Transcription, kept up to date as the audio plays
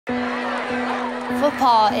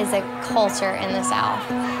Football is a culture in the South.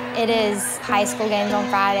 It is high school games on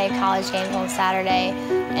Friday, college games on Saturday,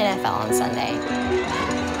 NFL on Sunday.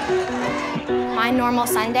 My normal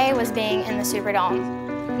Sunday was being in the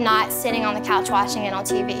Superdome, not sitting on the couch watching it on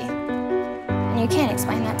TV. And you can't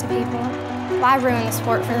explain that to people. Why ruin the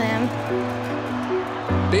sport for them?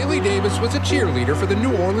 Bailey Davis was a cheerleader for the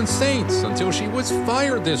New Orleans Saints until she was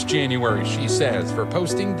fired this January, she says, for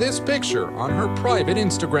posting this picture on her private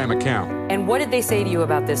Instagram account. And what did they say to you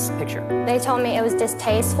about this picture? They told me it was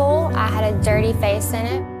distasteful, I had a dirty face in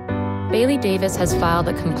it. Bailey Davis has filed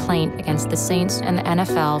a complaint against the Saints and the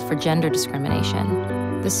NFL for gender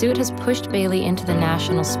discrimination. The suit has pushed Bailey into the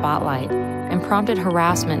national spotlight and prompted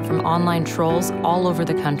harassment from online trolls all over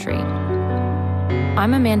the country.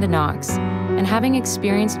 I'm Amanda Knox, and having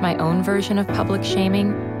experienced my own version of public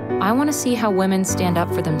shaming, I want to see how women stand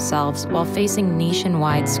up for themselves while facing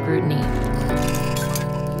nationwide scrutiny.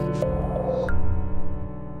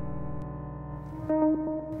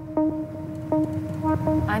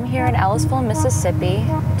 I'm here in Ellisville, Mississippi,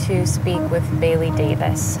 to speak with Bailey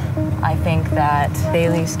Davis. I think that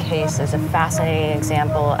Bailey's case is a fascinating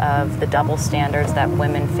example of the double standards that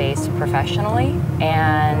women face professionally,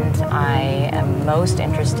 and I am most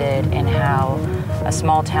interested in how a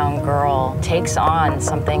small-town girl takes on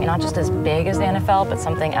something not just as big as the NFL, but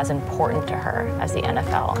something as important to her as the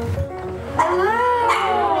NFL.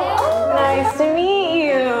 Hello! Nice to meet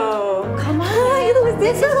you. Come on. Hi, who is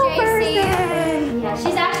this little person? Yeah,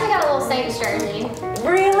 she's actually got a little Saints jersey.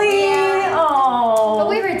 Really? Yeah. Oh. But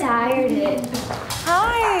we retired it.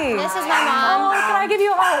 Hi. This is my mom. Oh, can I give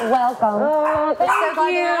you a hug? Welcome. Oh, thank glad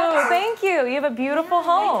you. you're here. Thank you. You have a beautiful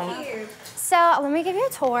home. Thank you. So let me give you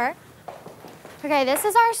a tour. Okay, this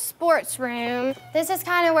is our sports room. This is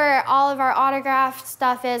kind of where all of our autographed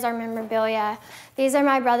stuff is, our memorabilia. These are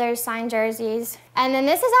my brother's signed jerseys. And then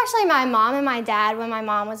this is actually my mom and my dad when my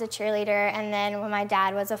mom was a cheerleader and then when my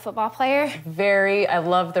dad was a football player. I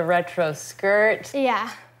love the retro skirt. Yeah,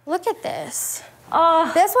 look at this.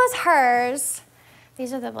 Oh. This was hers.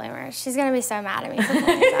 These are the bloomers. She's gonna be so mad at me for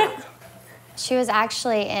pulling these out. She was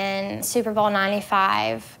actually in Super Bowl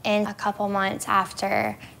 95 in a couple months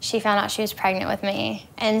after she found out she was pregnant with me.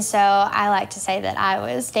 And so I like to say that I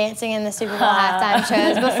was dancing in the Super Bowl halftime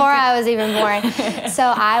shows before I was even born. So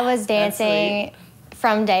I was dancing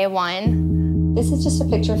from day one. This is just a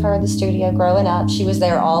picture of her in the studio growing up. She was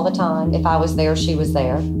there all the time. If I was there, she was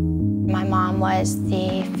there. My mom was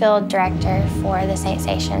the field director for the Saint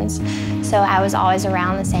Stations, so I was always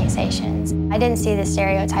around the Saint Stations. I didn't see the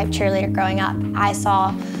stereotype cheerleader growing up. I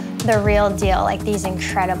saw the real deal, like these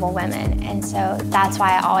incredible women, and so that's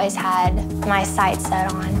why I always had my sights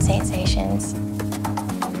set on Saint Stations.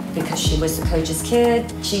 Because she was the coach's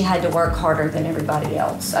kid, she had to work harder than everybody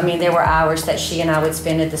else. I mean, there were hours that she and I would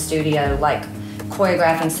spend at the studio, like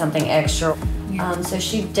choreographing something extra. So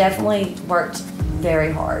she definitely worked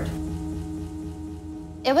very hard.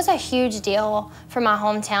 It was a huge deal for my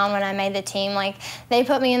hometown when I made the team. Like, they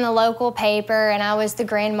put me in the local paper and I was the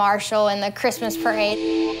grand marshal in the Christmas parade.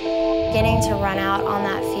 Getting to run out on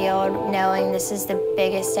that field, knowing this is the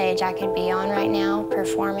biggest stage I could be on right now,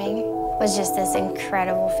 performing, was just this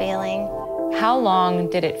incredible feeling. How long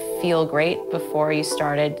did it feel great before you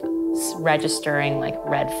started registering like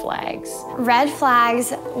red flags? Red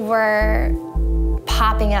flags were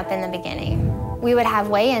popping up in the beginning. We would have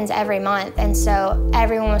weigh-ins every month, and so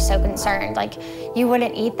everyone was so concerned. Like, you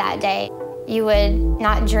wouldn't eat that day. You would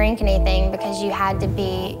not drink anything because you had to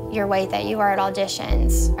be your weight that you were at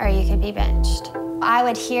auditions, or you could be benched. I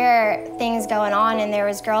would hear things going on, and there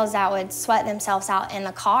was girls that would sweat themselves out in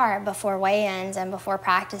the car before weigh-ins and before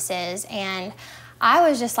practices, and I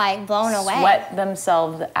was just like blown away. Sweat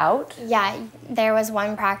themselves out? Yeah, there was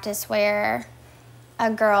one practice where a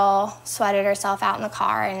girl sweated herself out in the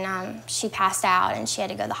car and she passed out and she had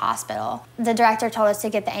to go to the hospital. The director told us to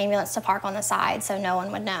get the ambulance to park on the side so no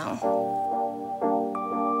one would know.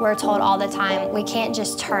 We're told all the time, we can't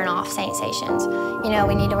just turn off Saint Stations. You know,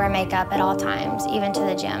 we need to wear makeup at all times, even to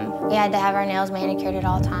the gym. We had to have our nails manicured at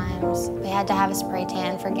all times. We had to have a spray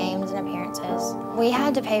tan for games and appearances. We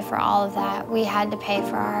had to pay for all of that. We had to pay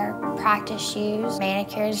for our practice shoes,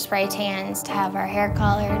 manicures, spray tans, to have our hair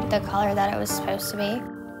colored the color that it was supposed to be.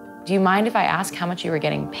 Do you mind if I ask how much you were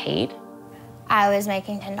getting paid? I was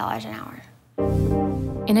making $10 an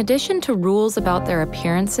hour. In addition to rules about their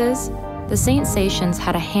appearances, the Saint Stations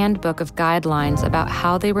had a handbook of guidelines about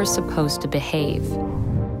how they were supposed to behave.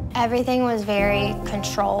 Everything was very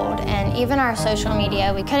controlled, and even our social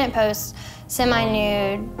media, we couldn't post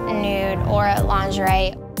semi-nude, nude, or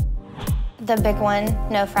lingerie. The big one,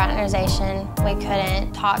 no fraternization. We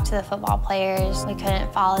couldn't talk to the football players. We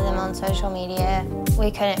couldn't follow them on social media. We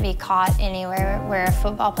couldn't be caught anywhere where a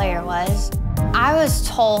football player was. I was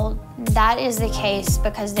told that is the case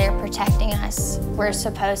because they're protecting us. We're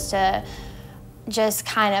supposed to just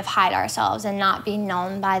kind of hide ourselves and not be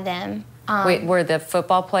known by them. Wait, were the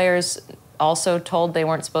football players also told they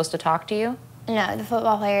weren't supposed to talk to you? No, the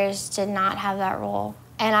football players did not have that rule.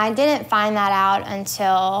 And I didn't find that out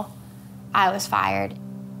until I was fired.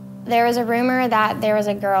 There was a rumor that there was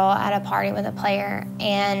a girl at a party with a player,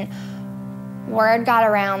 and word got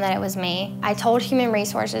around that it was me. I told Human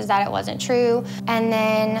Resources that it wasn't true, and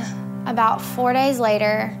then about 4 days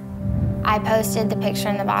later, I posted the picture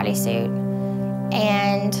in the bodysuit,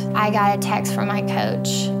 and I got a text from my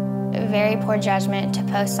coach. Very poor judgment to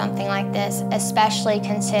post something like this, especially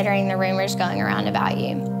considering the rumors going around about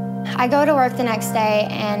you. I go to work the next day,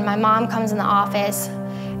 and my mom comes in the office,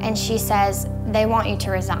 and she says, they want you to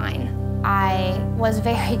resign. I was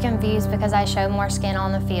very confused because I showed more skin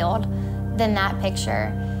on the field than that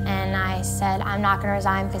picture. And I said, I'm not gonna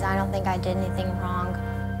resign because I don't think I did anything wrong.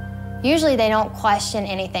 Usually they don't question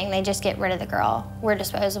anything, they just get rid of the girl. We're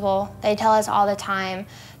disposable. They tell us all the time,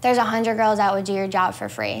 there's 100 girls that would do your job for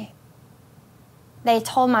free. They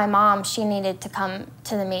told my mom she needed to come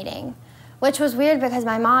to the meeting, which was weird because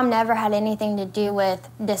my mom never had anything to do with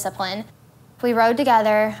discipline. We rode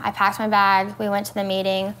together, I packed my bag, we went to the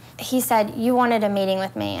meeting. He said, you wanted a meeting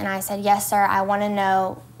with me, and I said, yes, sir, I want to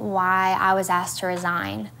know why I was asked to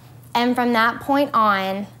resign. And from that point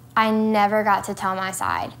on, I never got to tell my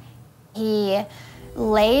side. He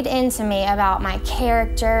laid into me about my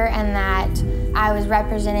character and that I was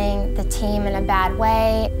representing the team in a bad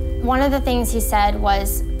way. One of the things he said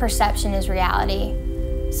was, perception is reality.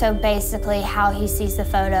 So basically, how he sees the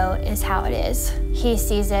photo is how it is. He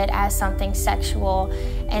sees it as something sexual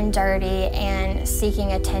and dirty and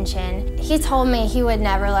seeking attention. He told me he would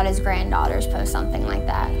never let his granddaughters post something like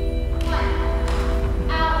that.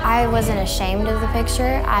 I wasn't ashamed of the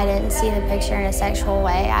picture. I didn't see the picture in a sexual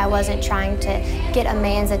way. I wasn't trying to get a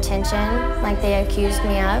man's attention like they accused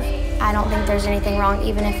me of. I don't think there's anything wrong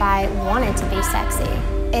even if I wanted to be sexy.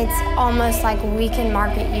 It's almost like we can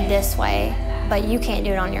market you this way, but you can't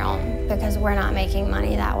do it on your own because we're not making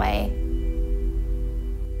money that way.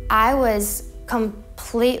 I was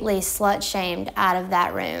completely slut-shamed out of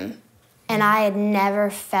that room, and I had never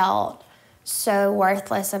felt so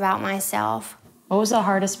worthless about myself. What was the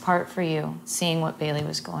hardest part for you, seeing what Bailey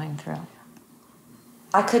was going through?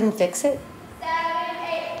 I couldn't fix it.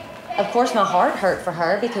 Of course, my heart hurt for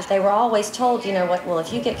her because they were always told, you know what, well,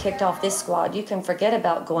 if you get kicked off this squad, you can forget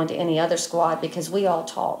about going to any other squad because we all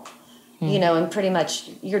talk. You know, and pretty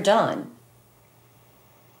much you're done.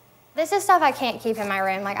 This is stuff I can't keep in my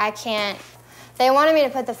room. Like, I can't. They wanted me to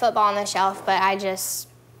put the football on the shelf, but I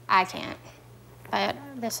can't. But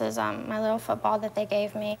this is my little football that they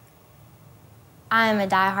gave me. I'm a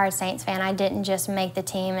diehard Saints fan. I didn't just make the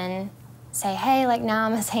team and say, hey, like, now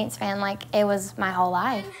I'm a Saints fan. Like, it was my whole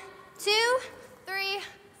life. 2, 3,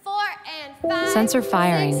 4, and 5. Since her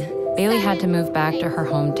firing, Bailey had to move back to her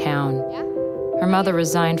hometown. Yeah. Her mother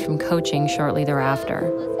resigned from coaching shortly thereafter.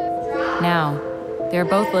 Now, they are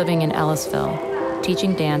both living in Ellisville,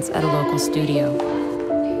 teaching dance at a local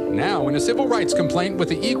studio. Now, in a civil rights complaint with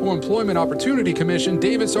the Equal Employment Opportunity Commission,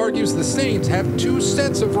 Davis argues the Saints have 2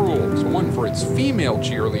 sets of rules, one for its female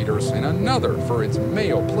cheerleaders and another for its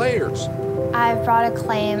male players. I've brought a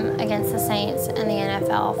claim against the Saints and the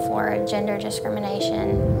NFL for gender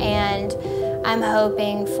discrimination, and I'm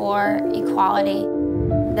hoping for equality.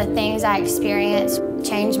 The things I experienced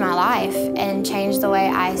changed my life and changed the way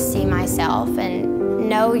I see myself, and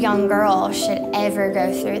no young girl should ever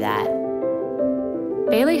go through that.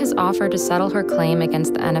 Bailey has offered to settle her claim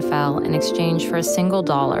against the NFL in exchange for a single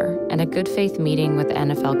 $1 and a good faith meeting with the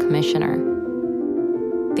NFL commissioner.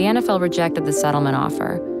 The NFL rejected the settlement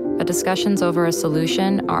offer, but discussions over a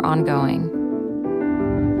solution are ongoing.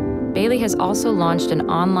 Bailey has also launched an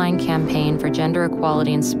online campaign for gender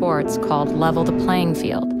equality in sports called Level the Playing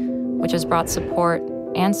Field, which has brought support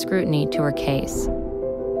and scrutiny to her case.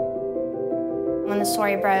 When the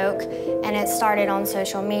story broke and it started on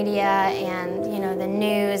social media and, you know, the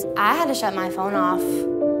news, I had to shut my phone off.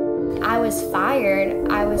 I was fired,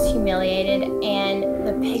 I was humiliated, and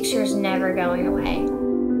the picture's never going away.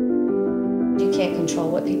 You can't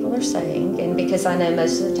control what people are saying, and because I know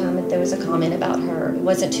most of the time if there was a comment about her, it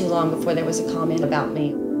wasn't too long before there was a comment about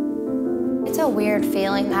me. It's a weird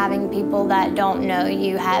feeling having people that don't know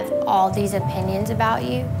you have all these opinions about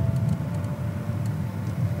you.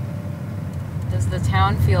 Does the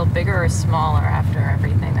town feel bigger or smaller after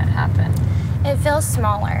everything that happened? It feels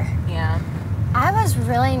smaller. Yeah. I was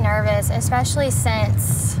really nervous, especially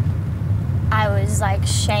since I was like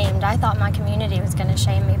shamed. I thought my community was gonna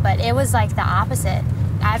shame me, but it was like the opposite.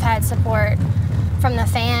 I've had support from the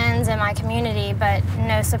fans and my community, but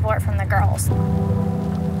no support from the girls.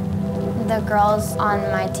 The girls on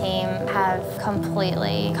my team have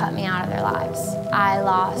completely cut me out of their lives. I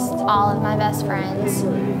lost all of my best friends.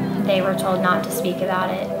 They were told not to speak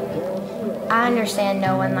about it. I understand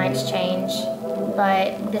no one likes change,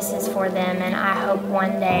 but this is for them, and I hope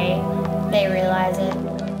one day they realize it.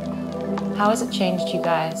 How has it changed you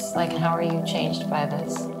guys? Like, how are you changed by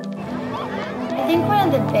this? I think one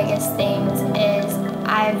of the biggest things is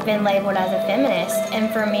I've been labeled as a feminist,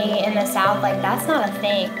 and for me in the South, like, that's not a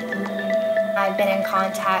thing. I've been in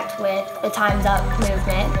contact with the Time's Up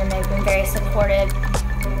movement, and they've been very supportive.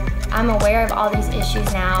 I'm aware of all these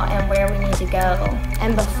issues now and where we need to go.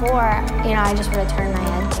 And before, you know, I just would have turned my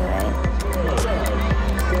head to it.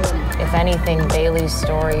 If anything, Bailey's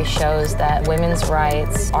story shows that women's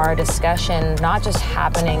rights are a discussion not just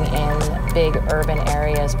happening in big urban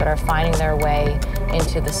areas, but are finding their way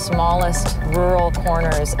into the smallest rural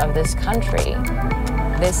corners of this country.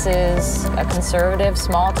 This is a conservative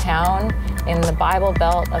small town in the Bible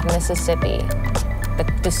Belt of Mississippi.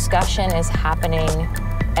 The discussion is happening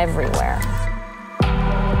everywhere.